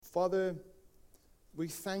Father, we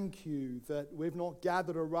thank you that we've not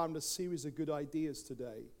gathered around a series of good ideas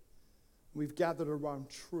today. We've gathered around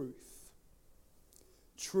truth.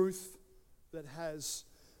 Truth that has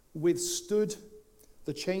withstood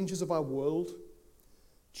the changes of our world.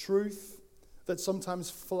 Truth that sometimes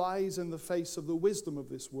flies in the face of the wisdom of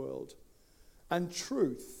this world. And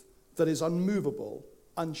truth that is unmovable,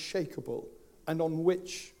 unshakable, and on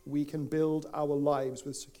which we can build our lives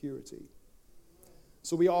with security.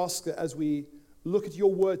 So we ask that as we look at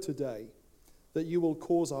your word today, that you will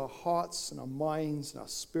cause our hearts and our minds and our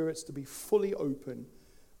spirits to be fully open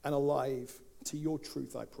and alive to your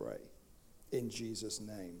truth, I pray. In Jesus'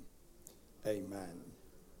 name, amen.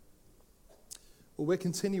 Well, we're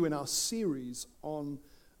continuing our series on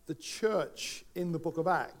the church in the book of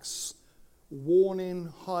Acts.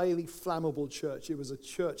 Warning, highly flammable church. It was a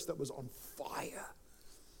church that was on fire.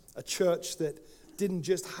 A church that didn't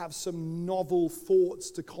just have some novel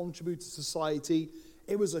thoughts to contribute to society.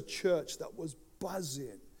 It was a church that was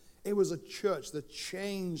buzzing. It was a church that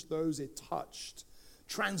changed those it touched,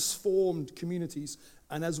 transformed communities,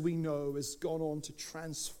 and as we know, has gone on to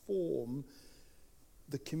transform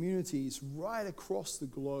the communities right across the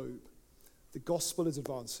globe. The gospel is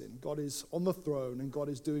advancing. God is on the throne, and God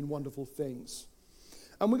is doing wonderful things.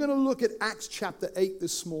 And we're going to look at Acts chapter 8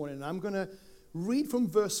 this morning. I'm going to read from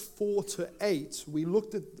verse 4 to 8. We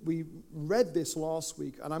read this last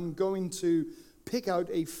week, and I'm going to pick out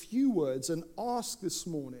a few words and ask this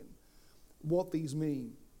morning what these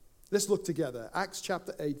mean. Let's look together. Acts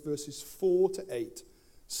chapter 8, verses 4 to 8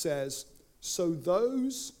 says, "So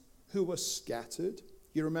those who were scattered,"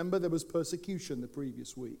 you remember there was persecution the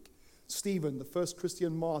previous week. Stephen, the first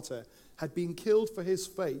Christian martyr, had been killed for his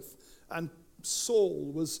faith, and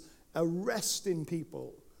Saul was arresting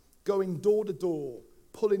people, going door to door,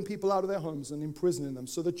 pulling people out of their homes and imprisoning them.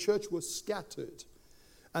 So the church was scattered.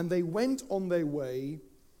 And they went on their way,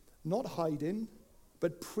 not hiding,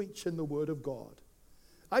 but preaching the word of God.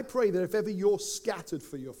 I pray that if ever you're scattered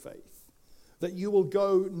for your faith, that you will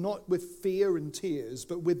go not with fear and tears,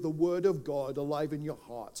 but with the word of God alive in your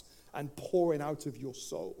heart and pouring out of your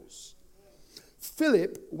souls.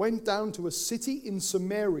 Philip went down to a city in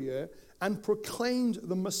Samaria and proclaimed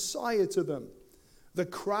the Messiah to them. The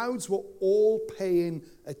crowds were all paying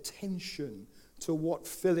attention to what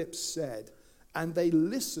Philip said, and they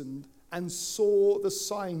listened and saw the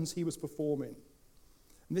signs he was performing.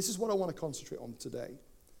 And this is what I want to concentrate on today.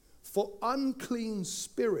 For unclean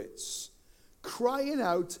spirits, crying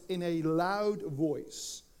out in a loud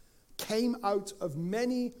voice, came out of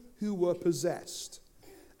many who were possessed,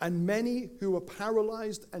 and many who were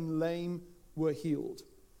paralyzed and lame were healed.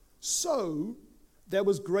 So there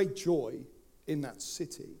was great joy in that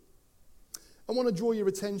city. I want to draw your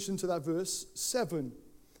attention to that verse 7.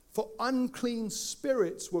 For unclean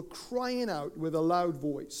spirits were crying out with a loud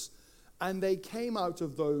voice, and they came out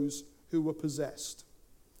of those who were possessed.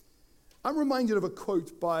 I'm reminded of a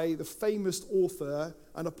quote by the famous author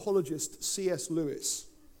and apologist C.S. Lewis.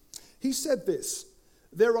 He said this: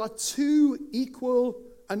 "There are two equal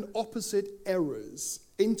and opposite errors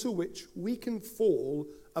into which we can fall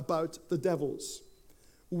about the devils.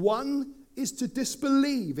 One is to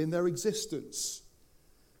disbelieve in their existence,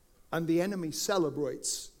 and the enemy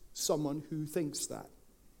celebrates someone who thinks that.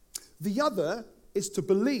 The other is to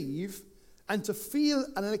believe and to feel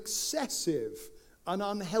an excessive and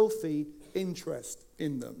unhealthy interest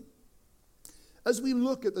in them." As we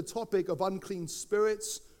look at the topic of unclean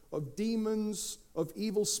spirits, of demons, of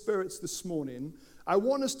evil spirits this morning, I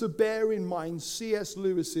want us to bear in mind C.S.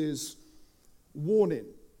 Lewis's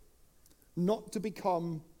warning not to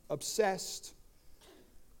become obsessed.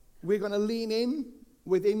 We're going to lean in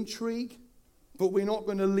with intrigue, but we're not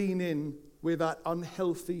going to lean in with that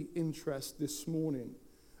unhealthy interest this morning,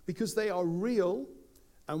 because they are real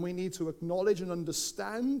and we need to acknowledge and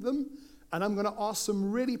understand them. And I'm going to ask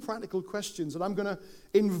some really practical questions, and I'm going to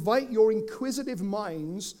invite your inquisitive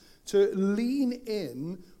minds to lean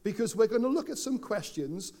in, because we're going to look at some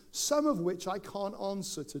questions, some of which I can't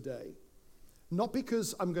answer today. Not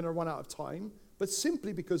because I'm going to run out of time, but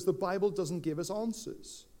simply because the Bible doesn't give us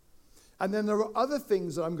answers. And then there are other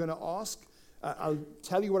things that I'm going to ask. I'll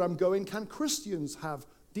tell you where I'm going. Can Christians have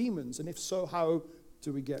demons? And if so, how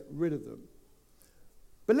do we get rid of them?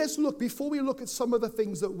 But let's look, before we look at some of the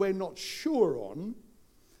things that we're not sure on.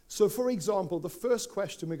 So for example, the first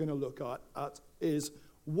question we're going to look at is,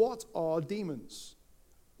 what are demons?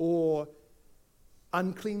 Or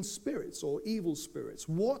unclean spirits or evil spirits?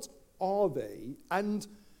 What are they? And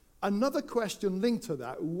another question linked to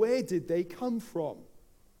that, where did they come from?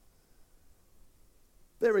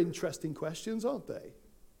 They're interesting questions, aren't they?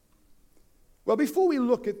 Well, before we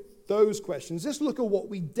look at those questions, let's look at what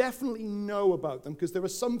we definitely know about them, because there are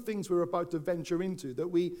some things we're about to venture into that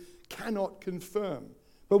we cannot confirm.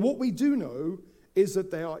 But what we do know is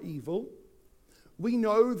that they are evil. We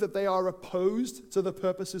know that they are opposed to the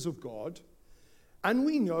purposes of God. And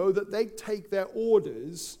we know that they take their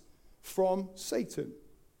orders from Satan.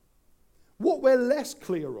 What we're less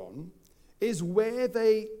clear on is where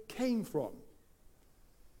they came from.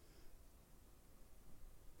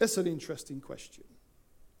 That's an interesting question.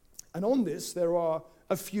 And on this, there are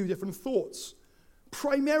a few different thoughts.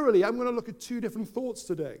 Primarily, I'm going to look at two different thoughts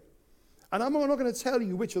today. And I'm not going to tell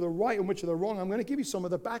you which are the right and which are the wrong. I'm going to give you some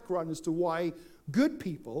of the background as to why good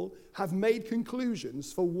people have made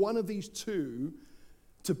conclusions for one of these two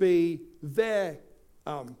to be their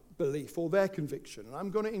belief or their conviction. And I'm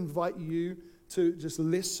going to invite you to just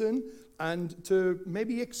listen and to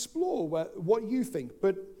maybe explore what you think.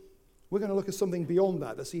 But we're going to look at something beyond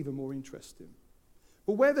that that's even more interesting.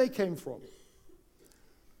 But where they came from,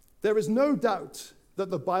 there is no doubt that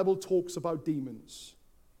the Bible talks about demons.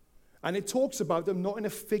 And it talks about them not in a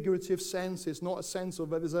figurative sense. It's not a sense of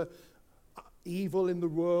there's a evil in the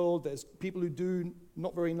world. There's people who do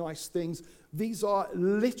not very nice things. These are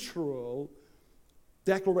literal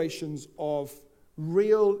declarations of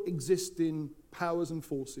real existing powers and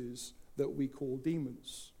forces that we call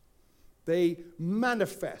demons. They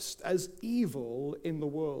manifest as evil in the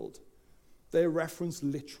world. They're referenced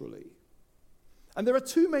literally. And there are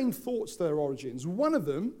two main thoughts to their origins. One of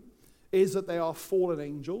them is that they are fallen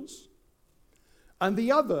angels. And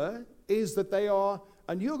the other is that they are,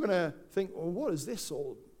 and you're going to think, well, what is this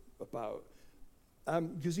all about?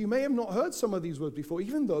 Because you may have not heard some of these words before,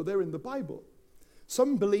 even though they're in the Bible.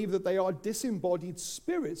 Some believe that they are disembodied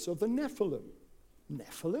spirits of the Nephilim.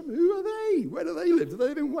 Nephilim? Who are they? Where do they live? Do they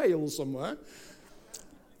live in Wales somewhere?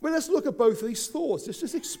 Well, let's look at both of these thoughts. Let's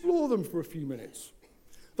just explore them for a few minutes.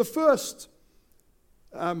 The first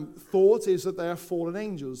thought is that they are fallen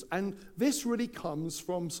angels. And this really comes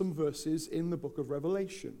from some verses in the book of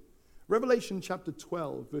Revelation. Revelation chapter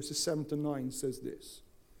 12, verses 7 to 9 says this.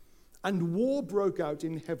 And war broke out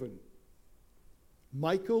in heaven.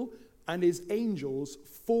 Michael and his angels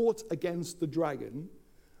fought against the dragon.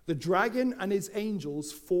 The dragon and his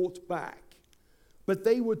angels fought back, but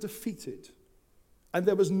they were defeated. And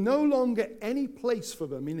there was no longer any place for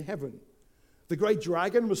them in heaven. The great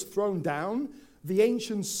dragon was thrown down, the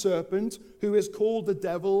ancient serpent, who is called the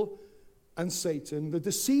devil and Satan, the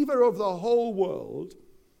deceiver of the whole world.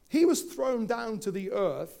 He was thrown down to the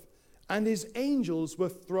earth, and his angels were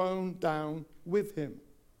thrown down with him.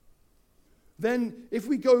 Then, if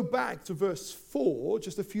we go back to verse 4,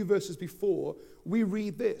 just a few verses before, we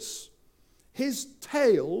read this. His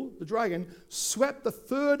tail, the dragon, swept a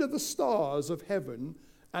third of the stars of heaven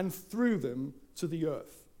and threw them to the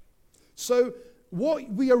earth. So what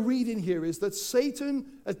we are reading here is that Satan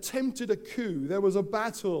attempted a coup. There was a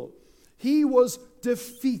battle. He was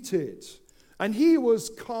defeated. And he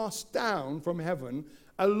was cast down from heaven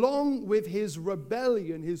along with his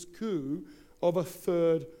rebellion, his coup of a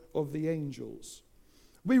third of the angels.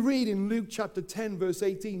 We read in Luke chapter 10, verse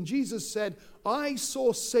 18, Jesus said, I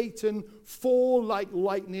saw Satan fall like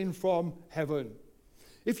lightning from heaven.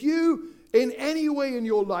 If you, in any way in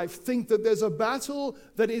your life, think that there's a battle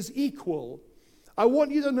that is equal, I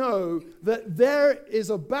want you to know that there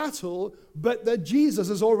is a battle, but that Jesus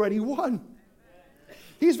has already won.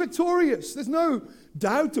 He's victorious. There's no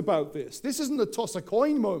doubt about this. This isn't a toss a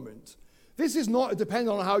coin moment. This is not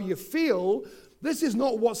dependent on how you feel. This is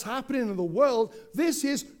not what's happening in the world. This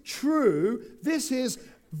is true. This is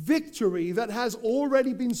victory that has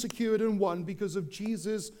already been secured and won because of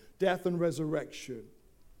Jesus' death and resurrection.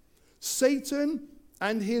 Satan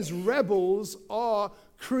and his rebels are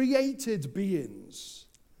created beings.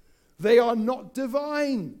 They are not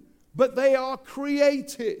divine, but they are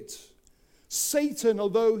created. Satan,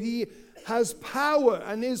 although he has power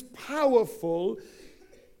and is powerful,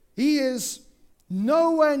 he is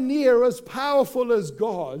nowhere near as powerful as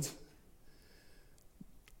God.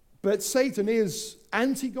 But Satan is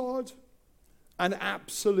anti-God and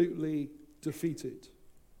absolutely defeated.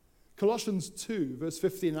 Colossians 2, verse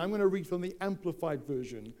 15. I'm going to read from the Amplified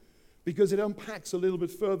Version because it unpacks a little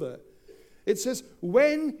bit further. It says,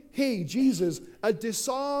 when he, Jesus, had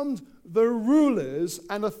disarmed the rulers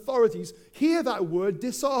and authorities. Hear that word,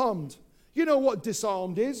 disarmed. You know what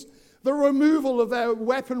disarmed is? The removal of their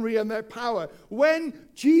weaponry and their power. When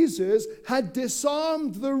Jesus had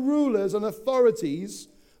disarmed the rulers and authorities,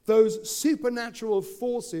 those supernatural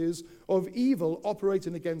forces of evil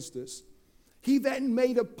operating against us, he then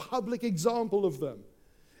made a public example of them,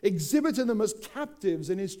 exhibiting them as captives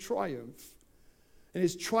in his triumph. in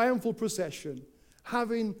his triumphal procession,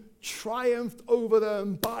 having triumphed over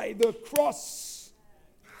them by the cross.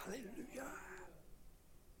 Hallelujah.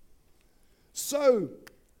 So,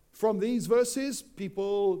 from these verses,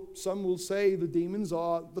 some will say the demons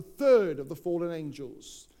are the third of the fallen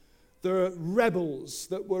angels. The rebels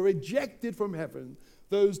that were ejected from heaven,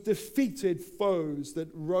 those defeated foes that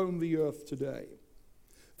roam the earth today.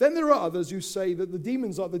 Then there are others who say that the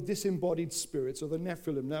demons are the disembodied spirits of the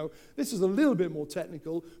Nephilim. Now, this is a little bit more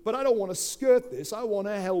technical, but I don't want to skirt this. I want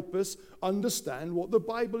to help us understand what the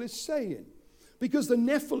Bible is saying. Because the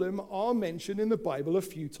Nephilim are mentioned in the Bible a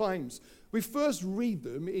few times. We first read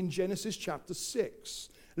them in Genesis chapter 6.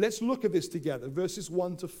 Let's look at this together, verses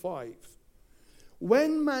 1 to 5.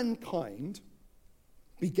 When mankind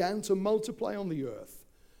began to multiply on the earth,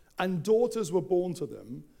 and daughters were born to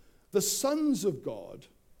them, the sons of God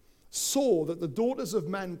saw that the daughters of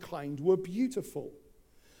mankind were beautiful.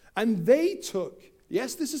 And they took,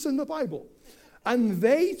 yes, this is in the Bible, and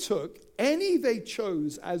they took any they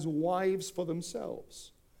chose as wives for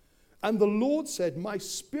themselves. And the Lord said, my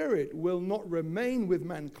spirit will not remain with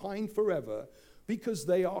mankind forever, because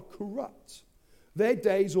they are corrupt. Their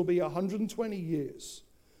days will be 120 years.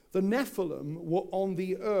 The Nephilim were on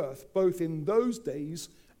the earth, both in those days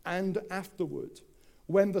and afterward,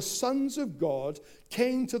 when the sons of God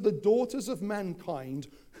came to the daughters of mankind,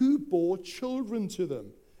 who bore children to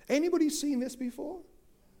them. Anybody seen this before?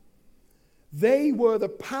 They were the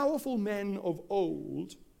powerful men of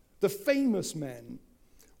old, the famous men.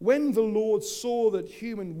 When the Lord saw that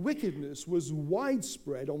human wickedness was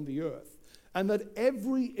widespread on the earth, and that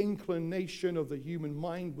every inclination of the human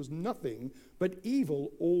mind was nothing but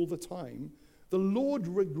evil all the time, the Lord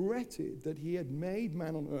regretted that he had made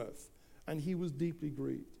man on earth, and he was deeply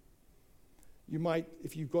grieved. You might,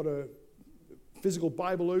 if you've got a physical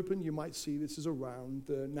Bible open, you might see this is around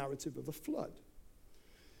the narrative of the flood.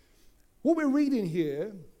 What we're reading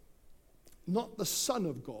here, not the Son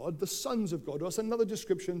of God, the sons of God. That's another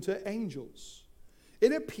description to angels.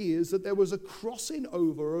 It appears that there was a crossing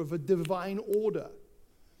over of a divine order.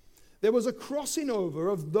 There was a crossing over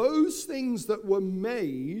of those things that were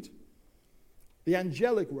made, the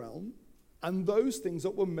angelic realm, and those things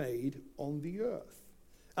that were made on the earth.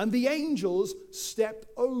 And the angels stepped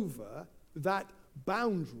over that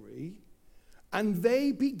boundary, and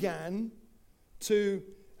they began to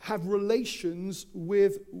have relations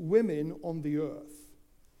with women on the earth.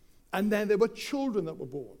 And then there were children that were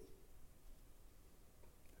born.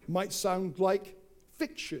 Might sound like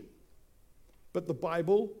fiction, but the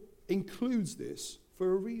Bible includes this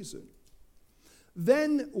for a reason.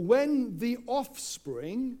 Then when the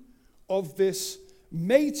offspring of this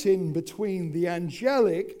mating between the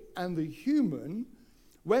angelic and the human,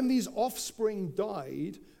 when these offspring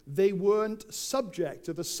died, they weren't subject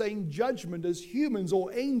to the same judgment as humans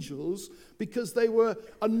or angels, because they were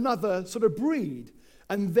another sort of breed.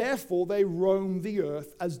 And therefore they roamed the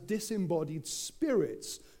earth as disembodied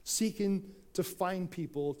spirits, seeking to find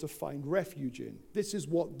people to find refuge in. This is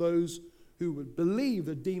what those who would believe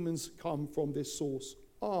that demons come from this source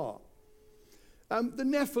are. The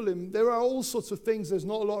Nephilim, there are all sorts of things. There's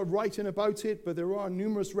not a lot of writing about it, but there are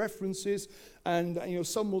numerous references. And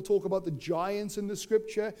some will talk about the giants in the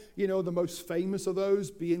scripture. The most famous of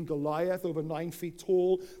those being Goliath, over 9 feet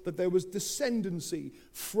tall, that there was descendancy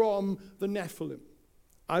from the Nephilim.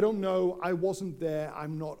 I don't know. I wasn't there.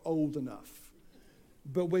 I'm not old enough.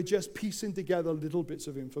 But we're just piecing together little bits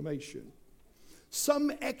of information.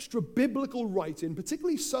 Some extra biblical writing,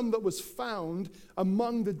 particularly some that was found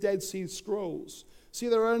among the Dead Sea Scrolls. See,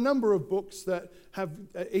 there are a number of books that have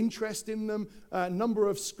interest in them, a number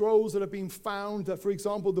of scrolls that have been found, for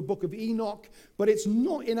example, the book of Enoch, but it's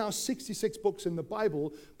not in our 66 books in the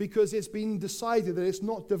Bible because it's been decided that it's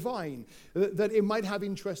not divine, that it might have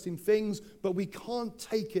interesting things, but we can't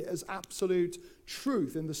take it as absolute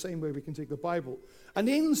truth in the same way we can take the Bible. And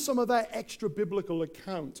in some of that extra biblical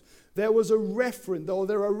account, there was a reference, or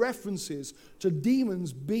there are references to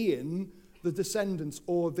demons being the descendants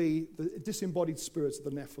or the disembodied spirits of the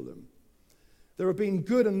Nephilim. There have been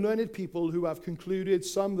good and learned people who have concluded,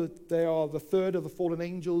 some that they are the third of the fallen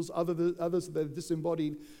angels, others they're the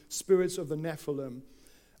disembodied spirits of the Nephilim.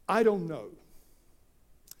 I don't know.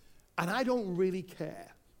 And I don't really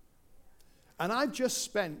care. And I've just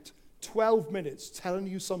spent 12 minutes telling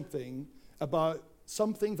you something about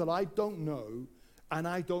something that I don't know, and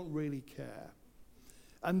I don't really care.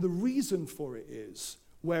 And the reason for it is,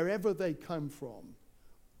 wherever they come from,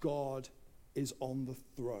 God is on the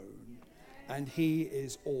throne, and he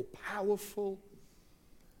is all-powerful.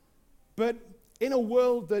 But in a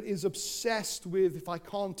world that is obsessed with, if I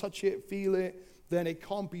can't touch it, feel it, then it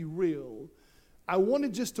can't be real, I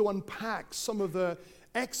wanted just to unpack some of the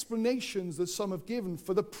explanations that some have given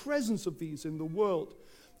for the presence of these in the world.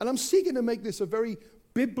 And I'm seeking to make this a very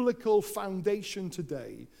biblical foundation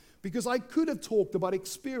today, because I could have talked about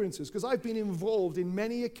experiences, because I've been involved in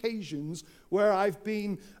many occasions where I've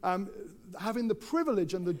been having the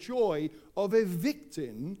privilege and the joy of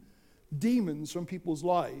evicting demons from people's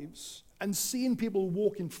lives and seeing people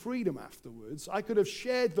walk in freedom afterwards. I could have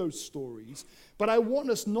shared those stories, but I want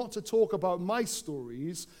us not to talk about my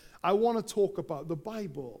stories. I want to talk about the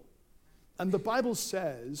Bible. And the Bible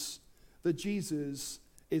says that Jesus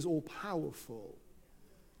is all-powerful.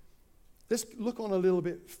 Let's look on a little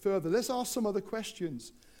bit further. Let's ask some other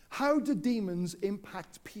questions. How do demons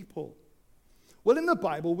impact people? Well, in the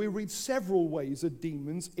Bible, we read several ways that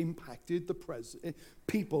demons impacted the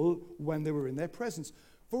people when they were in their presence.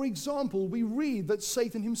 For example, we read that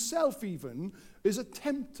Satan himself even is a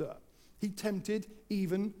tempter. He tempted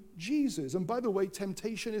even Jesus. And by the way,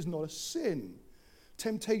 temptation is not a sin.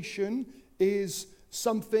 Temptation is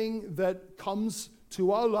something that comes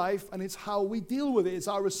to our life, and it's how we deal with it. It's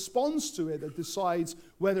our response to it that decides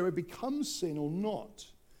whether it becomes sin or not.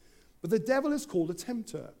 But the devil is called a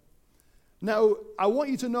tempter. Now, I want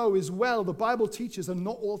you to know as well, the Bible teaches that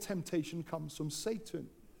not all temptation comes from Satan.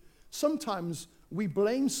 Sometimes we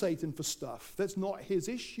blame Satan for stuff that's not his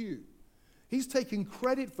issue. He's taking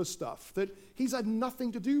credit for stuff that he's had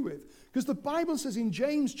nothing to do with. Because the Bible says in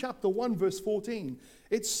James chapter 1, verse 14,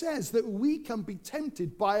 it says that we can be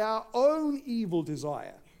tempted by our own evil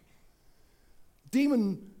desire.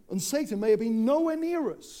 Demon and Satan may have been nowhere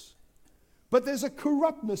near us, but there's a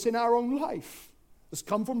corruptness in our own life that's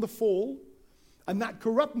come from the fall, and that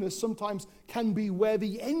corruptness sometimes can be where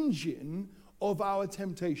the engine of our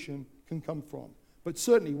temptation can come from. But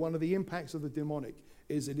certainly one of the impacts of the demonic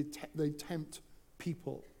is that they tempt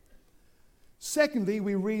people. Secondly,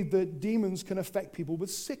 we read that demons can affect people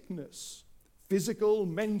with sickness. Physical,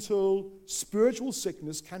 mental, spiritual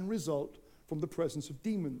sickness can result from the presence of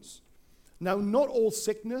demons. Now, not all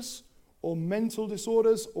sickness or mental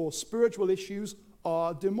disorders or spiritual issues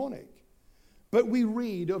are demonic. But we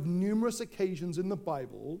read of numerous occasions in the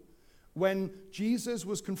Bible when Jesus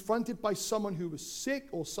was confronted by someone who was sick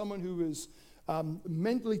or someone who was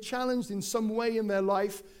mentally challenged in some way in their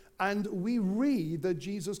life, and we read that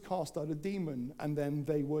Jesus cast out a demon, and then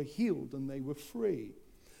they were healed and they were free.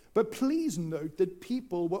 But please note that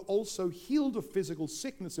people were also healed of physical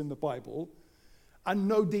sickness in the Bible, and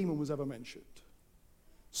no demon was ever mentioned.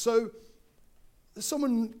 So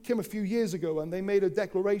someone came a few years ago and they made a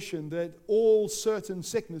declaration that all certain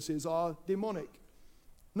sicknesses are demonic.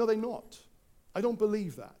 No, they're not. I don't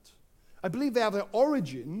believe that. I believe they have their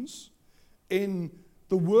origins in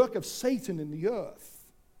the work of Satan in the earth.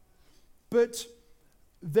 But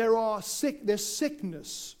there's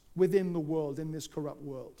sickness within the world, in this corrupt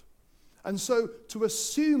world. And so to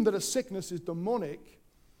assume that a sickness is demonic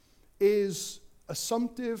is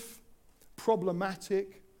assumptive,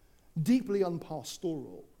 problematic, deeply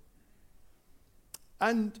unpastoral,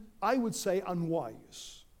 and I would say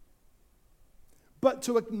unwise. But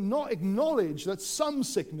to not acknowledge that some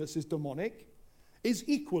sickness is demonic is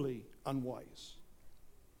equally unwise.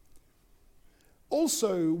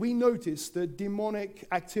 Also, we notice that demonic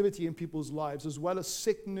activity in people's lives, as well as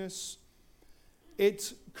sickness,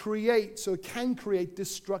 it can create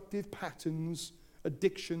destructive patterns,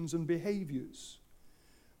 addictions, and behaviors.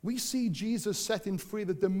 We see Jesus setting free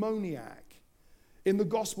the demoniac in the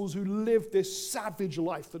Gospels who lived this savage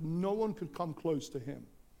life that no one could come close to him.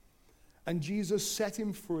 And Jesus set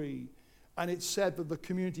him free, and it said that the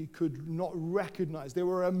community could not recognize. They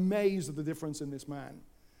were amazed at the difference in this man.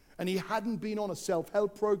 And he hadn't been on a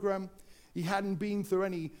self-help program. He hadn't been through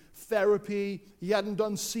any therapy. He hadn't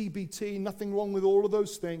done CBT, nothing wrong with all of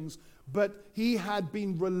those things. But he had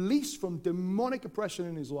been released from demonic oppression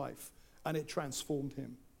in his life, and it transformed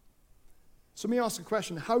him. So let me ask a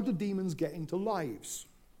question. How do demons get into lives?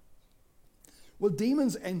 Well,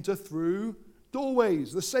 demons enter through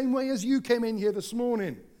doorways, the same way as you came in here this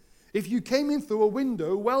morning. If you came in through a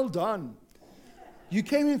window, well done. You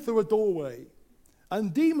came in through a doorway.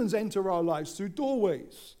 And demons enter our lives through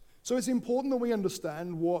doorways. So it's important that we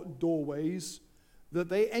understand what doorways that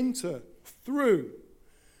they enter through.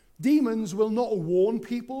 Demons will not warn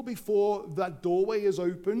people before that doorway is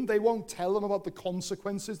opened. They won't tell them about the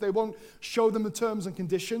consequences. They won't show them the terms and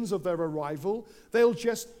conditions of their arrival. They'll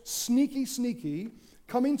just sneaky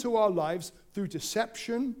come into our lives through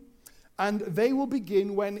deception, and they will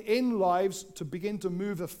begin when in lives to begin to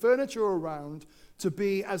move the furniture around to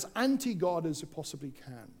be as anti-God as it possibly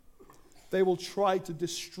can. They will try to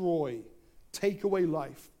destroy, take away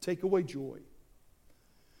life, take away joy.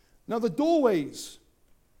 Now, the doorways,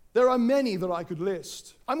 there are many that I could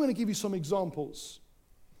list. I'm going to give you some examples.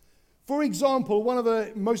 For example, one of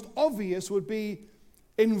the most obvious would be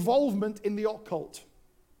involvement in the occult.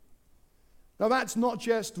 Now, that's not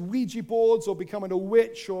just Ouija boards or becoming a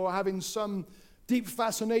witch or having some deep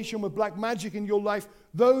fascination with black magic in your life.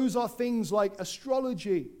 Those are things like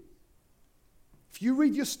astrology. If you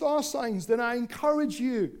read your star signs, then I encourage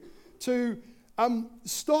you to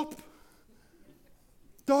stop.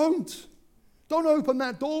 Don't open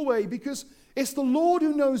that doorway, because it's the Lord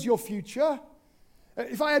who knows your future.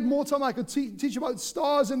 If I had more time, I could teach about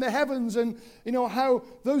stars in the heavens and, how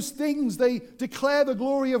those things, they declare the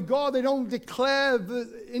glory of God. They don't declare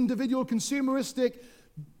the individual consumeristic,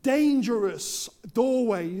 dangerous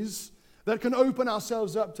doorways that can open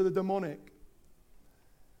ourselves up to the demonic.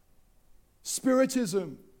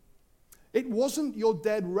 Spiritism. It wasn't your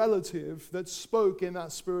dead relative that spoke in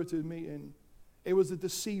that spirited meeting. It was a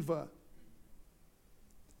deceiver.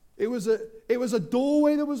 It was a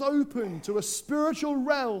doorway that was open to a spiritual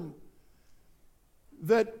realm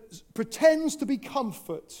that pretends to be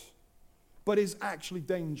comfort, but is actually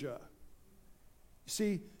danger. You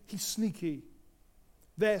see, he's sneaky.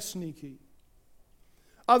 They're sneaky.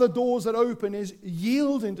 Other doors that open is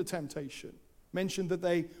yielding to temptation. Mentioned that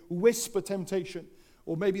they whisper temptation,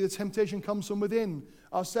 or maybe the temptation comes from within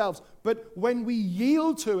ourselves. But when we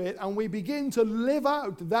yield to it and we begin to live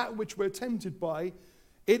out that which we're tempted by,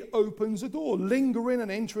 it opens a door. Lingering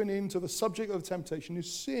and entering into the subject of temptation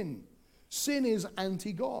is sin. Sin is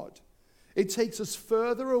anti-God. It takes us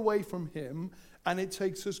further away from him, and it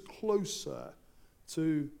takes us closer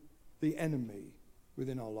to the enemy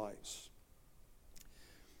within our lives.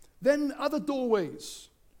 Then other doorways.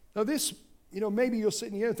 Now this, maybe you're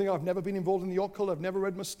sitting here and thinking, I've never been involved in the occult, I've never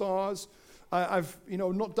read my stars, I've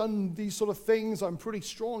not done these sort of things, I'm pretty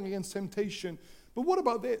strong against temptation. But what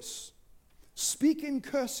about this? Speaking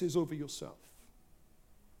curses over yourself.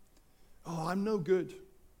 Oh, I'm no good.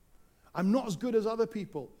 I'm not as good as other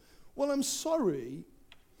people. Well, I'm sorry,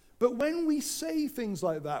 but when we say things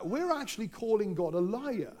like that, we're actually calling God a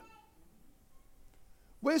liar.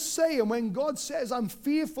 We're saying, when God says, I'm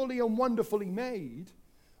fearfully and wonderfully made,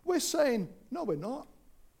 we're saying, no, we're not.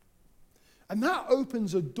 And that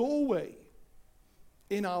opens a doorway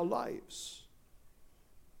in our lives.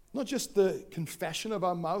 Not just the confession of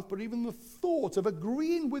our mouth, but even the thought of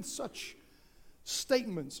agreeing with such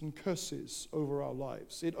statements and curses over our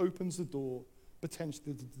lives. It opens the door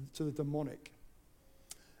potentially to the demonic.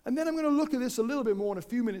 And then I'm going to look at this a little bit more in a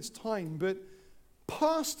few minutes' time, but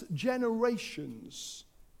past generations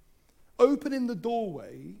opening the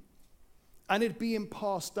doorway and it being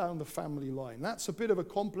passed down the family line. That's a bit of a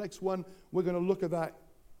complex one. We're going to look at that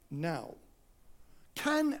now.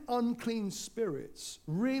 Can unclean spirits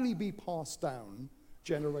really be passed down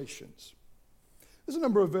generations? There's a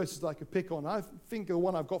number of verses that I could pick on. I think the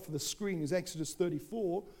one I've got for the screen is Exodus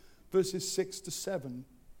 34, verses 6 to 7.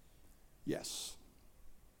 Yes.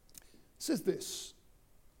 It says this: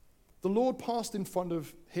 the Lord passed in front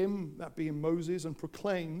of him, that being Moses, and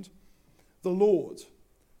proclaimed, the Lord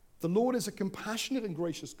is a compassionate and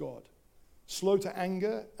gracious God, slow to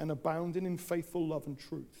anger and abounding in faithful love and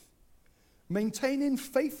truth, maintaining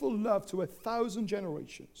faithful love to 1,000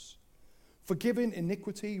 generations, forgiving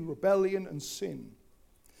iniquity, rebellion, and sin.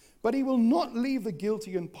 But he will not leave the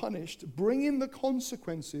guilty unpunished, bringing the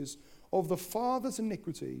consequences of the father's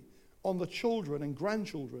iniquity on the children and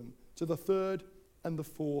grandchildren to the third and the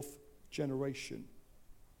fourth generation.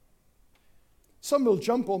 Some will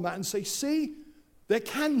jump on that and say, see, there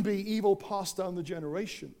can be evil passed down the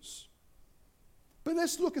generations. But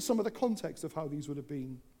let's look at some of the context of how these would have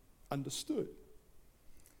been understood.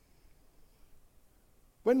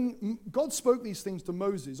 When God spoke these things to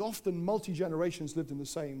Moses, often multi-generations lived in the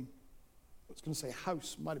same, I was going to say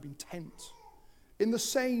house, might have been tent, in the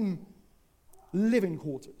same living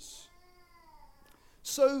quarters.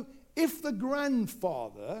 So if the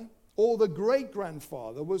grandfather or the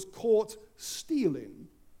great-grandfather was caught stealing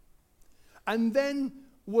and then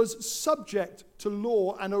was subject to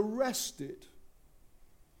law and arrested,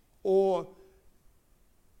 or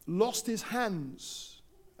lost his hands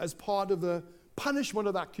as part of the punishment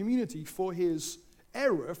of that community for his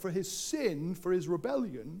error, for his sin, for his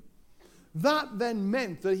rebellion, that then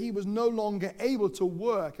meant that he was no longer able to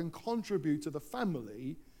work and contribute to the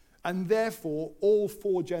family, and therefore all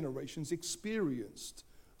 4 generations experienced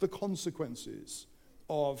the consequences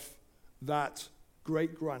of that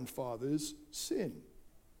great-grandfather's sin.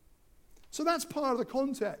 So that's part of the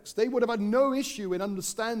context. They would have had no issue in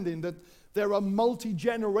understanding that there are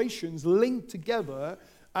multi-generations linked together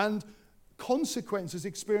and consequences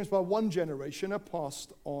experienced by one generation are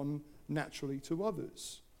passed on naturally to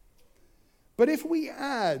others. But if we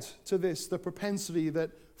add to this the propensity that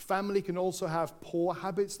family can also have poor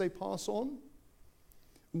habits they pass on,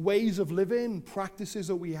 ways of living, practices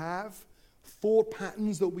that we have, thought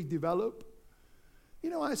patterns that we develop,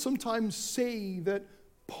 I sometimes see that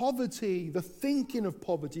poverty, the thinking of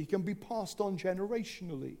poverty, can be passed on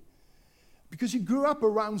generationally. Because you grew up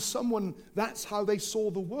around someone, that's how they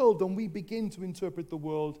saw the world, and we begin to interpret the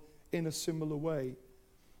world in a similar way.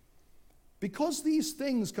 Because these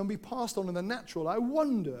things can be passed on in the natural, I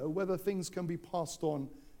wonder whether things can be passed on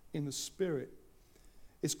in the spirit.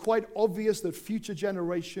 It's quite obvious that future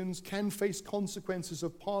generations can face consequences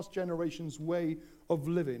of past generations' way of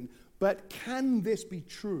living. But can this be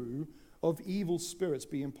true of evil spirits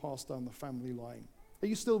being passed down the family line? Are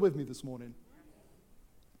you still with me this morning?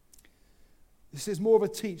 This is more of a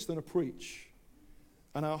teach than a preach.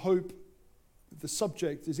 And I hope the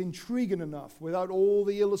subject is intriguing enough without all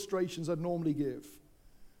the illustrations I'd normally give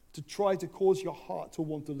to try to cause your heart to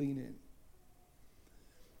want to lean in.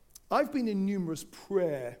 I've been in numerous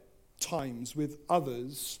prayer times with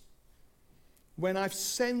others when I've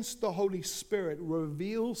sensed the Holy Spirit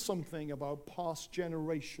reveal something about past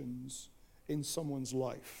generations in someone's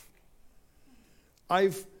life.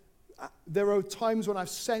 There are times when I've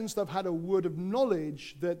sensed I've had a word of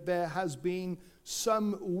knowledge that there has been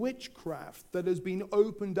some witchcraft that has been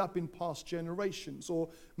opened up in past generations, or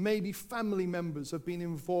maybe family members have been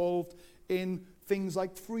involved in things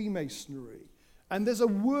like Freemasonry. And there's a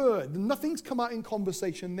word, nothing's come out in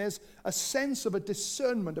conversation, there's a sense of a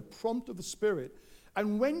discernment, a prompt of the Spirit.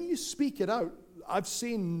 And when you speak it out, I've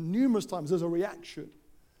seen numerous times there's a reaction.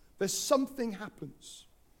 There's something happens.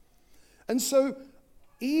 And so,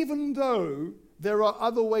 even though there are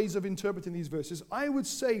other ways of interpreting these verses, I would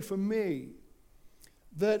say for me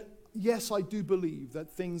that, yes, I do believe that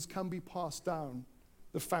things can be passed down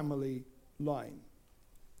the family line.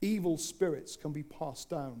 Evil spirits can be passed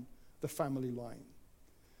down the family line.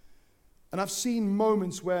 And I've seen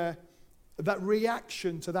moments where that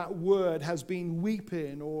reaction to that word has been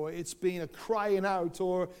weeping, or it's been a crying out,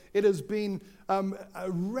 or it has been a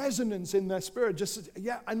resonance in their spirit. Just,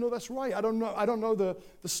 yeah, I know that's right. I don't know the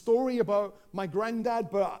story about my granddad,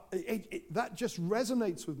 but that just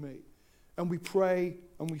resonates with me. And we pray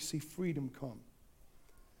and we see freedom come.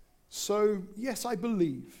 So, yes, I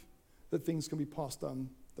believe that things can be passed down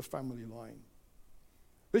the family line.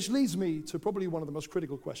 Which leads me to probably one of the most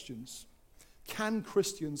critical questions. Can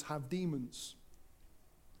Christians have demons?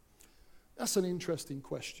 That's an interesting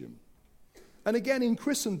question. And again, in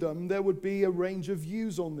Christendom, there would be a range of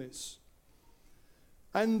views on this.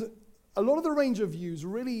 And a lot of the range of views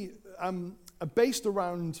really are based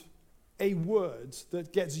around a word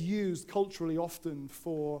that gets used culturally often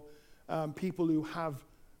for people who have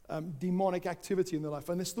demonic activity in their life,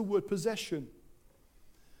 and it's the word possession.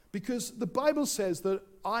 Because the Bible says that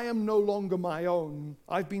I am no longer my own.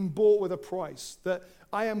 I've been bought with a price, that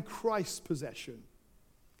I am Christ's possession.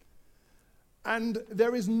 And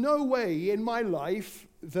there is no way in my life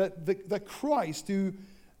that the Christ who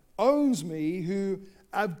owns me, who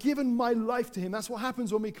I've given my life to him. That's what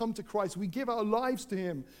happens when we come to Christ. We give our lives to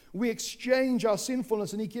him. We exchange our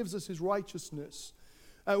sinfulness and he gives us his righteousness.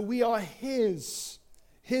 We are his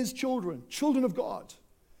children, children of God.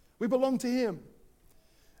 We belong to him.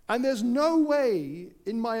 And there's no way,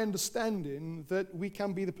 in my understanding, that we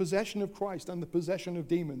can be the possession of Christ and the possession of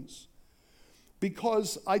demons.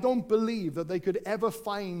 Because I don't believe that they could ever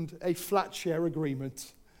find a flat share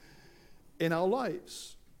agreement in our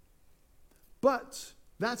lives. But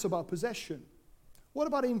that's about possession. What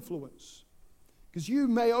about influence? Because you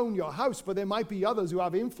may own your house, but there might be others who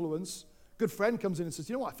have influence. A good friend comes in and says,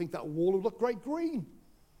 you know what, I think that wall would look great green.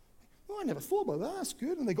 Oh, I never thought about that. That's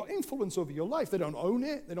good. And they got influence over your life. They don't own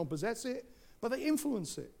it. They don't possess it. But they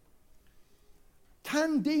influence it.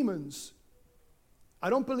 Can demons, I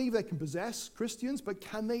don't believe they can possess Christians, but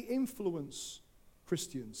can they influence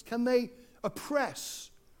Christians? Can they oppress?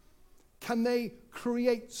 Can they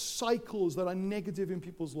create cycles that are negative in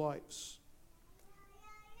people's lives?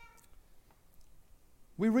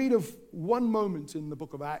 We read of one moment in the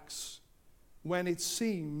book of Acts when it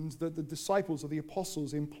seemed that the disciples or the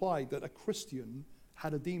apostles implied that a Christian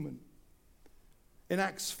had a demon. In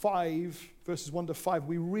Acts 5, verses 1 to 5,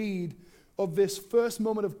 we read of this first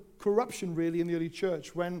moment of corruption, really, in the early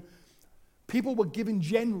church, when people were giving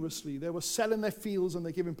generously. They were selling their fields and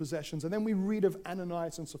they're giving possessions. And then we read of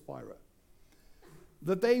Ananias and Sapphira,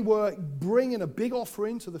 that they were bringing a big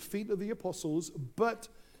offering to the feet of the apostles, but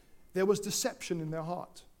there was deception in their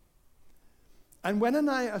heart. And when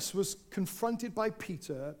Ananias was confronted by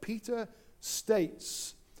Peter, Peter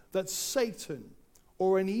states that Satan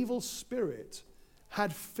or an evil spirit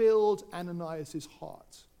had filled Ananias'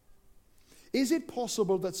 heart. Is it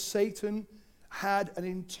possible that Satan had an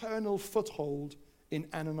internal foothold in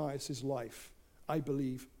Ananias' life? I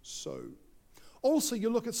believe so. Also, you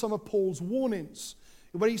look at some of Paul's warnings,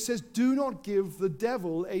 where he says, do not give the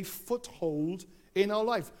devil a foothold in our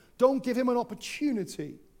life. Don't give him an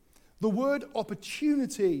opportunity. The word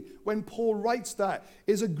opportunity, when Paul writes that,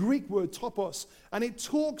 is a Greek word, topos, and it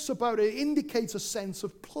indicates a sense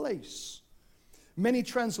of place. Many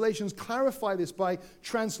translations clarify this by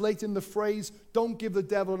translating the phrase, don't give the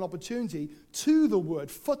devil an opportunity, to the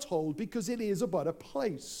word foothold, because it is about a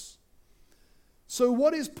place. So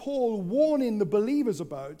what is Paul warning the believers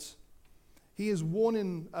about? He is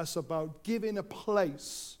warning us about giving a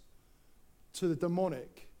place to the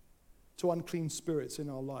demonic, to unclean spirits in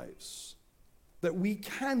our lives. That we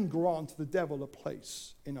can grant the devil a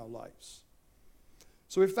place in our lives.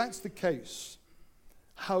 So if that's the case,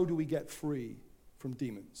 how do we get free from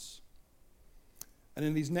demons? And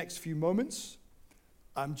in these next few moments,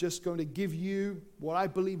 I'm just going to give you what I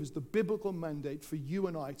believe is the biblical mandate for you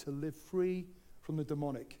and I to live free from the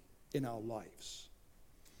demonic in our lives.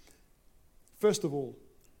 First of all,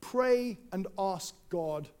 pray and ask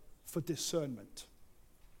God for discernment.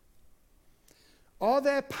 Are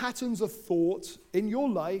there patterns of thought in your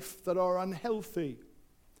life that are unhealthy?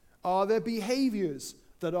 Are there behaviors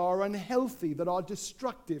that are unhealthy, that are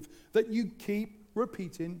destructive, that you keep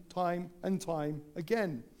repeating time and time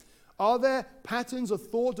again? Are there patterns of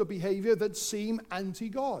thought or behavior that seem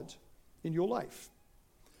anti-God in your life?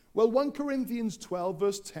 Well, 1 Corinthians 12,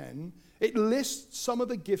 verse 10, it lists some of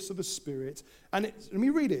the gifts of the Spirit. And let me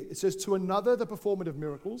read it. It says, to another, the performance of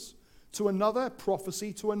miracles. To another,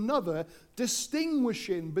 prophecy. To another,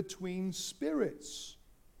 distinguishing between spirits.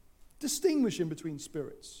 Distinguishing between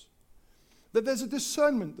spirits. That there's a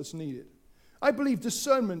discernment that's needed. I believe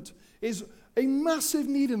discernment is a massive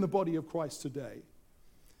need in the body of Christ today.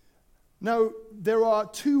 Now, there are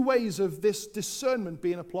two ways of this discernment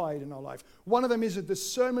being applied in our life. One of them is a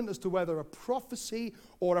discernment as to whether a prophecy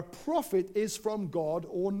or a prophet is from God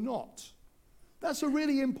or not. That's a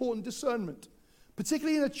really important discernment,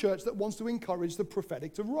 particularly in a church that wants to encourage the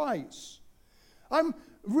prophetic to rise. I'm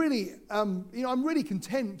really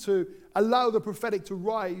content to allow the prophetic to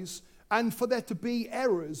rise and for there to be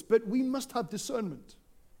errors, but we must have discernment.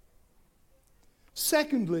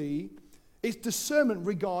 Secondly, is discernment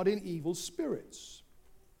regarding evil spirits.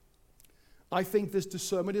 I think this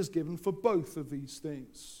discernment is given for both of these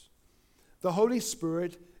things. The Holy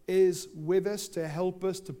Spirit is with us to help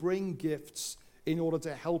us to bring gifts in order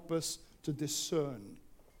to help us to discern.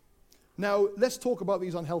 Now, let's talk about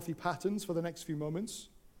these unhealthy patterns for the next few moments,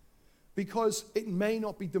 because it may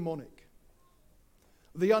not be demonic.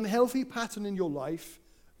 The unhealthy pattern in your life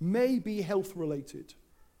may be health-related.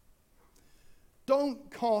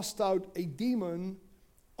 Don't cast out a demon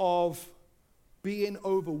of being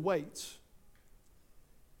overweight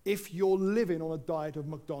if you're living on a diet of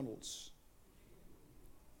McDonald's.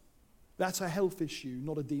 That's a health issue,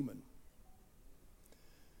 not a demon.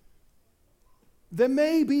 There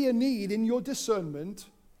may be a need in your discernment.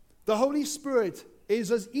 The Holy Spirit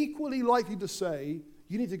is as equally likely to say,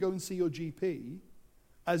 you need to go and see your GP,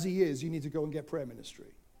 as he is, you need to go and get prayer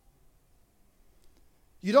ministry.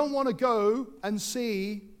 You don't want to go and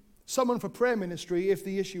see someone for prayer ministry if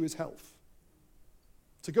the issue is health.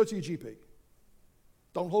 So go to your GP.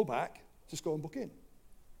 Don't hold back. Just go and book in.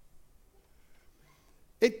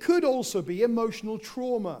 It could also be emotional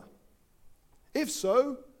trauma. If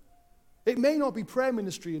so, it may not be prayer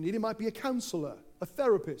ministry you need. It might be a counselor, a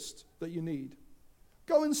therapist that you need.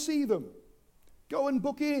 Go and see them. Go and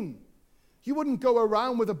book in. You wouldn't go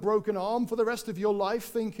around with a broken arm for the rest of your life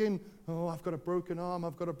thinking, oh, I've got a broken arm,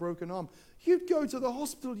 I've got a broken arm. You'd go to the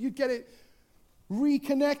hospital, you'd get it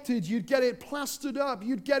reconnected, you'd get it plastered up,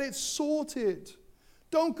 you'd get it sorted.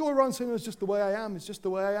 Don't go around saying, oh, it's just the way I am, it's just the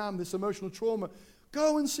way I am, this emotional trauma.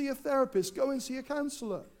 Go and see a therapist, go and see a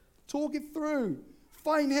counselor. Talk it through,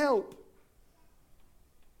 find help.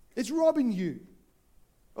 It's robbing you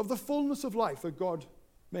of the fullness of life that God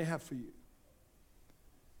may have for you.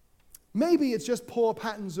 Maybe it's just poor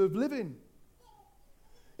patterns of living.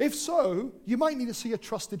 If so, you might need to see a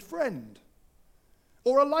trusted friend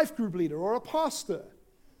or a life group leader or a pastor.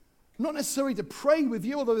 Not necessarily to pray with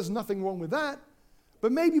you, although there's nothing wrong with that,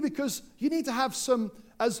 but maybe because you need to have some,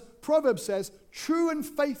 as Proverbs says, true and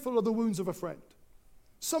faithful are the wounds of a friend.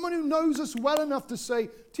 Someone who knows us well enough to say,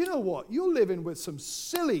 do you know what? You're living with some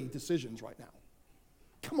silly decisions right now.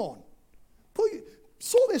 Come on.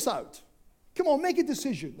 Sort this out. Come on, make a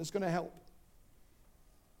decision that's going to help.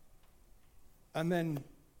 And then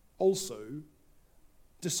also,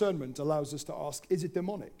 discernment allows us to ask, is it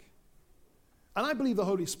demonic? And I believe the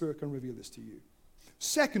Holy Spirit can reveal this to you.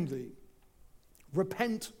 Secondly,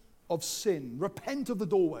 repent of sin. Repent of the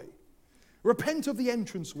doorway. Repent of the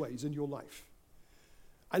entranceways in your life.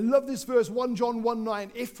 I love this verse, 1 John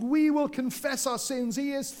 1:9. If we will confess our sins,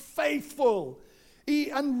 he is faithful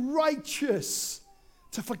and righteous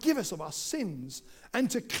to forgive us of our sins and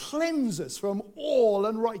to cleanse us from all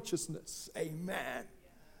unrighteousness. Amen.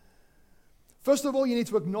 First of all, you need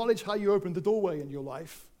to acknowledge how you opened the doorway in your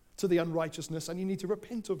life to the unrighteousness, and you need to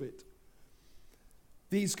repent of it.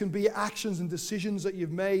 These can be actions and decisions that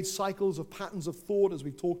you've made, cycles of patterns of thought, as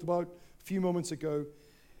we talked about a few moments ago.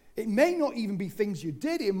 It may not even be things you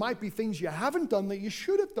did. It might be things you haven't done that you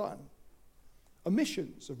should have done.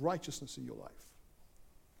 Omissions of righteousness in your life.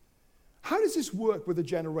 How does this work with the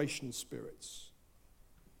generational spirits?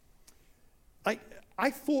 I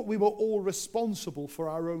thought we were all responsible for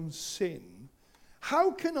our own sin.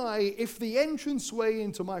 How can I, if the entranceway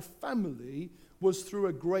into my family was through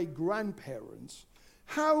a great-grandparent,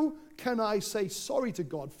 how can I say sorry to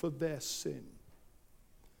God for their sin?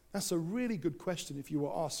 That's a really good question if you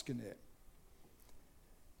were asking it.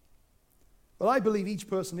 But I believe each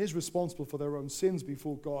person is responsible for their own sins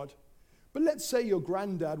before God. But let's say your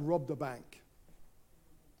granddad robbed a bank.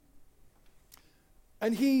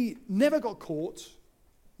 And he never got caught.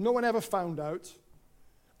 No one ever found out.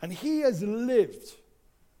 And he has lived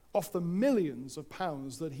off the millions of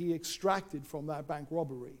pounds that he extracted from that bank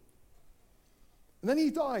robbery. And then he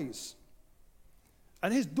dies.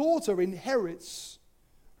 And his daughter inherits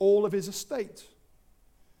all of his estate.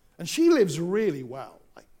 And she lives really well.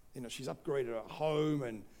 She's upgraded her home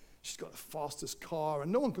and she's got the fastest car,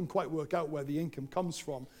 and no one can quite work out where the income comes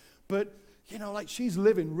from. But, she's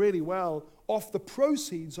living really well off the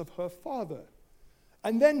proceeds of her father.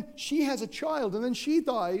 And then she has a child, and then she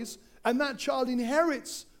dies, and that child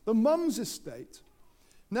inherits the mum's estate.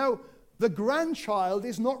 Now, the grandchild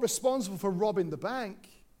is not responsible for robbing the bank,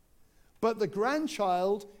 but the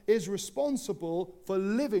grandchild is responsible for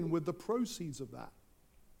living with the proceeds of that.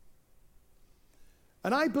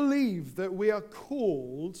 And I believe that we are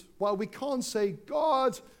called, while we can't say,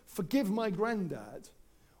 God, forgive my granddad,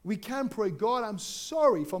 we can pray, God, I'm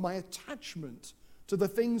sorry for my attachment to the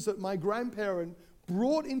things that my grandparent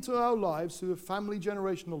brought into our lives through a family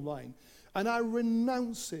generational line. And I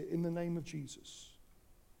renounce it in the name of Jesus.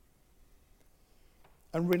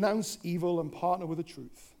 And renounce evil and partner with the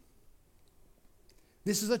truth.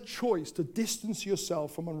 This is a choice to distance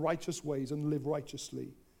yourself from unrighteous ways and live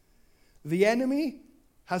righteously. The enemy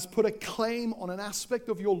has put a claim on an aspect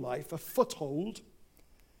of your life, a foothold,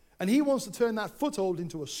 and he wants to turn that foothold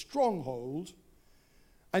into a stronghold,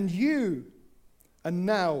 and you are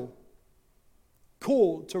now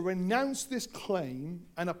called to renounce this claim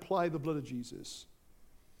and apply the blood of Jesus.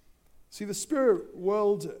 See, the spirit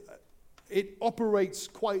world, it operates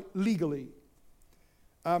quite legally.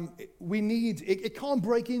 It can't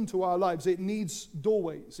break into our lives. It needs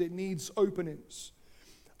doorways. It needs openings.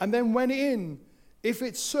 And then when if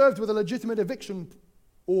it's served with a legitimate eviction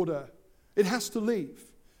order, it has to leave.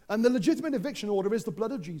 And the legitimate eviction order is the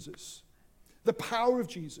blood of Jesus, the power of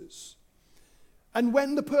Jesus. And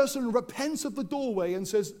when the person repents of the doorway and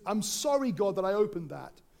says, I'm sorry, God, that I opened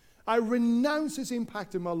that. I renounce its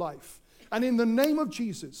impact in my life. And in the name of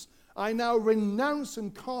Jesus, I now renounce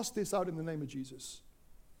and cast this out in the name of Jesus.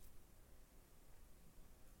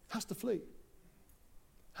 Has to flee.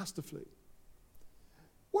 Has to flee.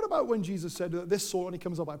 What about when Jesus said that this sort only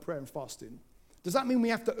comes up by prayer and fasting? Does that mean we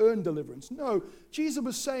have to earn deliverance? No. Jesus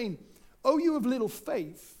was saying, oh, you have little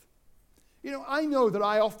faith. I know that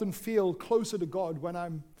I often feel closer to God when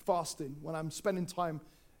I'm fasting, when I'm spending time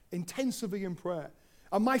intensively in prayer.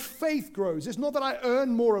 And my faith grows. It's not that I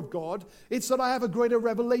earn more of God. It's that I have a greater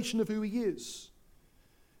revelation of who he is.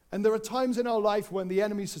 And there are times in our life when the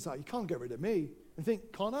enemy says, you can't get rid of me. And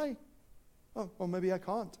think, can't I? Oh, well, maybe I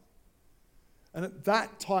can't. And at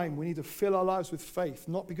that time, we need to fill our lives with faith,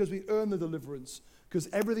 not because we earn the deliverance, because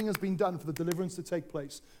everything has been done for the deliverance to take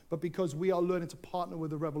place, but because we are learning to partner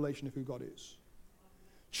with the revelation of who God is.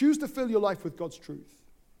 Choose to fill your life with God's truth.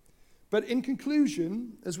 But in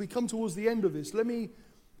conclusion, as we come towards the end of this, let me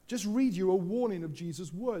just read you a warning of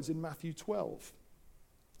Jesus' words in Matthew 12.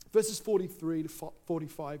 Verses 43 to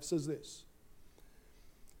 45 says this.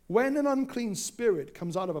 When an unclean spirit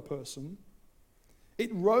comes out of a person, it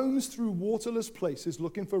roams through waterless places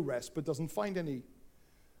looking for rest, but doesn't find any.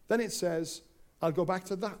 Then it says, I'll go back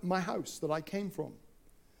to my house that I came from.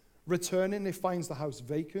 Returning, it finds the house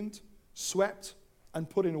vacant, swept, and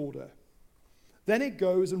put in order. Then it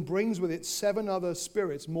goes and brings with it 7 other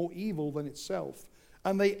spirits more evil than itself,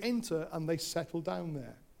 and they enter and they settle down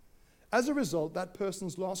there. As a result, that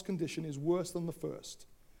person's last condition is worse than the first.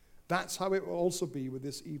 That's how it will also be with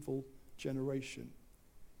this evil generation.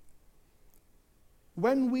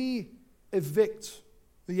 When we evict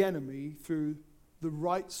the enemy through the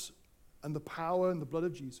rights and the power and the blood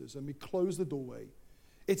of Jesus, and we close the doorway,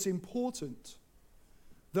 it's important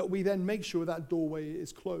that we then make sure that doorway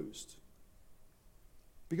is closed.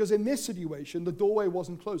 Because in this situation, the doorway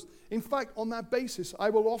wasn't closed. In fact, on that basis, I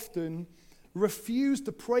will often refuse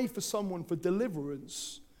to pray for someone for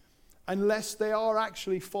deliverance unless they are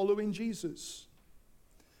actually following Jesus.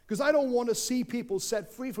 Because I don't want to see people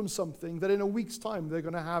set free from something that in a week's time they're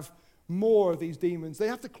going to have more of these demons. They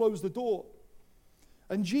have to close the door.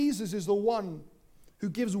 And Jesus is the one who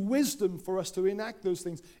gives wisdom for us to enact those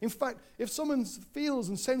things. In fact, if someone feels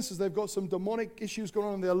and senses they've got some demonic issues going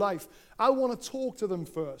on in their life, I want to talk to them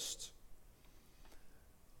first.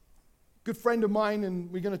 Good friend of mine,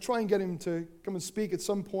 and we're going to try and get him to come and speak at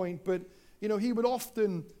some point, but he would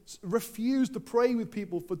often refuse to pray with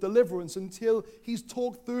people for deliverance until he's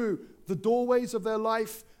talked through the doorways of their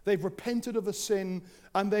life, they've repented of the sin,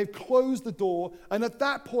 and they've closed the door, and at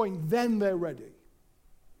that point, then they're ready.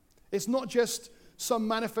 It's not just some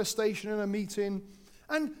manifestation in a meeting.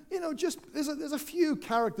 And, just there's a few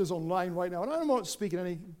characters online right now, and I'm not speaking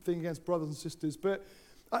anything against brothers and sisters, but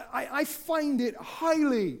I find it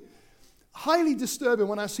highly, highly disturbing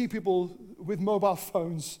when I see people with mobile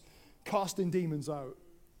phones casting demons out.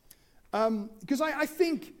 Because I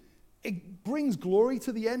think it brings glory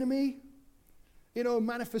to the enemy.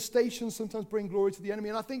 Manifestations sometimes bring glory to the enemy.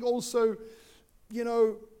 And I think also,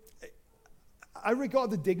 I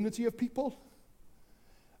regard the dignity of people.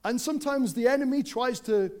 And sometimes the enemy tries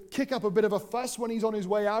to kick up a bit of a fuss when he's on his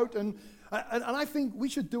way out. And I think we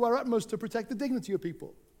should do our utmost to protect the dignity of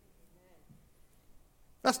people.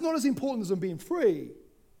 That's not as important as them being free,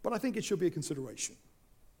 but I think it should be a consideration.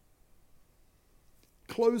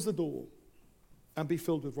 Close the door and be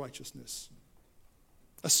filled with righteousness.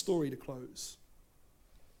 A story to close.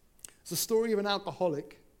 It's a story of an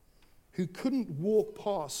alcoholic who couldn't walk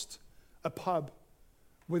past a pub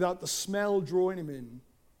without the smell drawing him in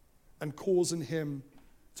and causing him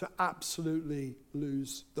to absolutely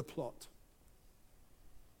lose the plot.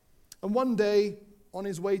 And one day, on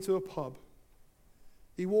his way to a pub,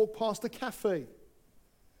 he walked past a cafe.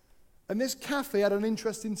 And this cafe had an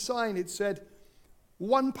interesting sign. It said,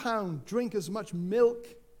 £1, drink as much milk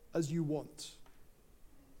as you want.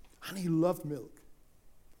 And he loved milk.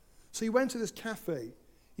 So he went to this cafe,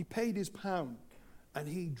 he paid his £1, and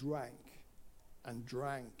he drank and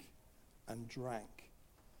drank and drank.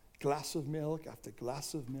 Glass of milk after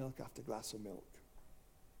glass of milk after glass of milk.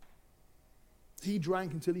 He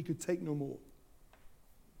drank until he could take no more.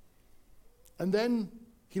 And then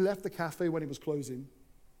he left the cafe when it was closing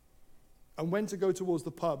and went to go towards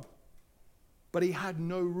the pub, but he had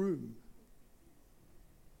no room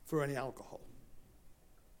for any alcohol.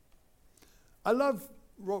 I love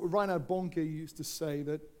Reinhard Bonnke used to say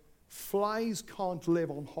that flies can't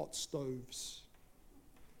live on hot stoves.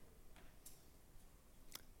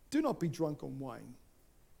 Do not be drunk on wine.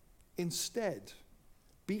 Instead,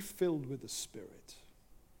 be filled with the Spirit.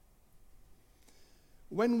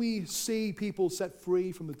 When we see people set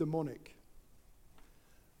free from the demonic,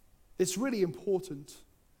 it's really important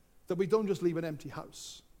that we don't just leave an empty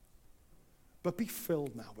house, but be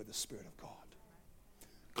filled now with the Spirit of God.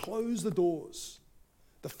 Close the doors.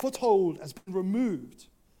 The foothold has been removed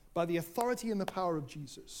by the authority and the power of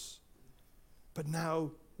Jesus. But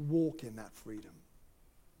now walk in that freedom.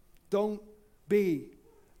 Don't be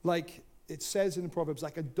like it says in the Proverbs,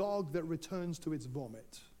 like a dog that returns to its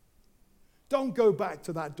vomit. Don't go back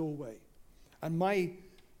to that doorway. And my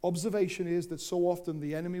observation is that so often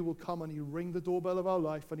the enemy will come and he'll ring the doorbell of our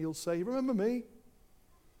life and he'll say, remember me?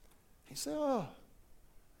 He'll say, oh,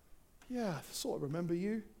 yeah, I sort of remember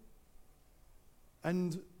you.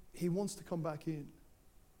 And he wants to come back in.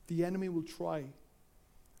 The enemy will try.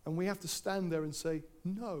 And we have to stand there and say,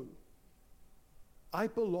 no, I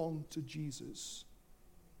belong to Jesus.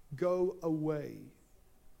 Go away.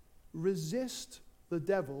 Resist the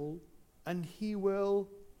devil and he will.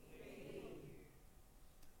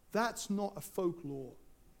 That's not a folklore.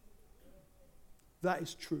 That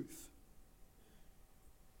is truth.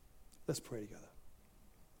 Let's pray together.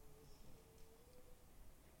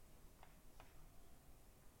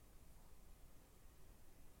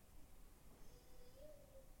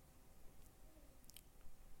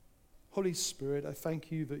 Holy Spirit, I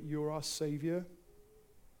thank you that you're our Savior,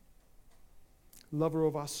 lover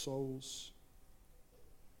of our souls.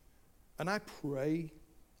 And I pray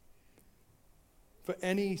for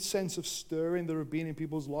any sense of stirring that have been in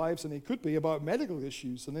people's lives, and it could be about medical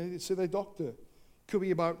issues, and they need to see their doctor. It could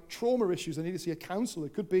be about trauma issues, they need to see a counselor.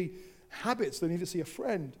 It could be habits, they need to see a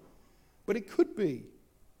friend. But it could be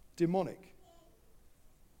demonic,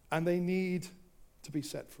 and they need to be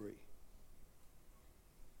set free.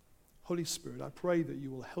 Holy Spirit, I pray that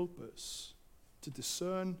you will help us to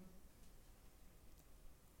discern.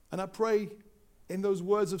 And I pray in those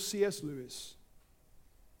words of C.S. Lewis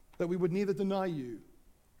that we would neither deny you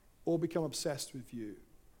or become obsessed with you,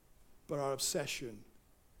 but our obsession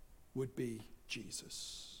would be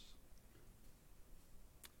Jesus.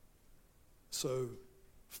 So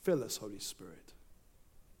fill us, Holy Spirit.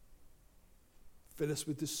 Fill us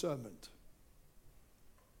with discernment.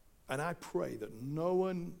 And I pray that no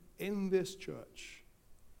one in this church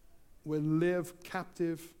will live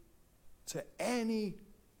captive to any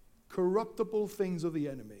corruptible things of the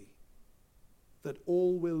enemy, that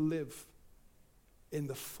all will live in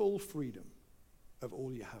the full freedom of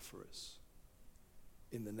all you have for us.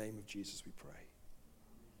 In the name of Jesus we pray.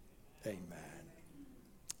 Amen.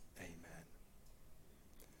 Amen.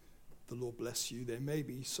 The Lord bless you. There may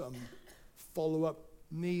be some follow-up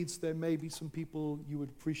needs. There may be some people you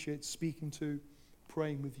would appreciate speaking to,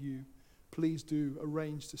 praying with you. Please do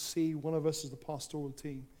arrange to see one of us as the pastoral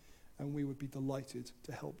team, and we would be delighted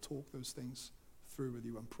to help talk those things through with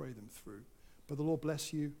you and pray them through. But the Lord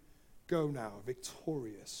bless you. Go now,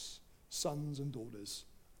 victorious sons and daughters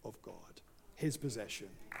of God, his possession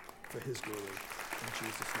for his glory. In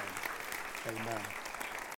Jesus' name, amen.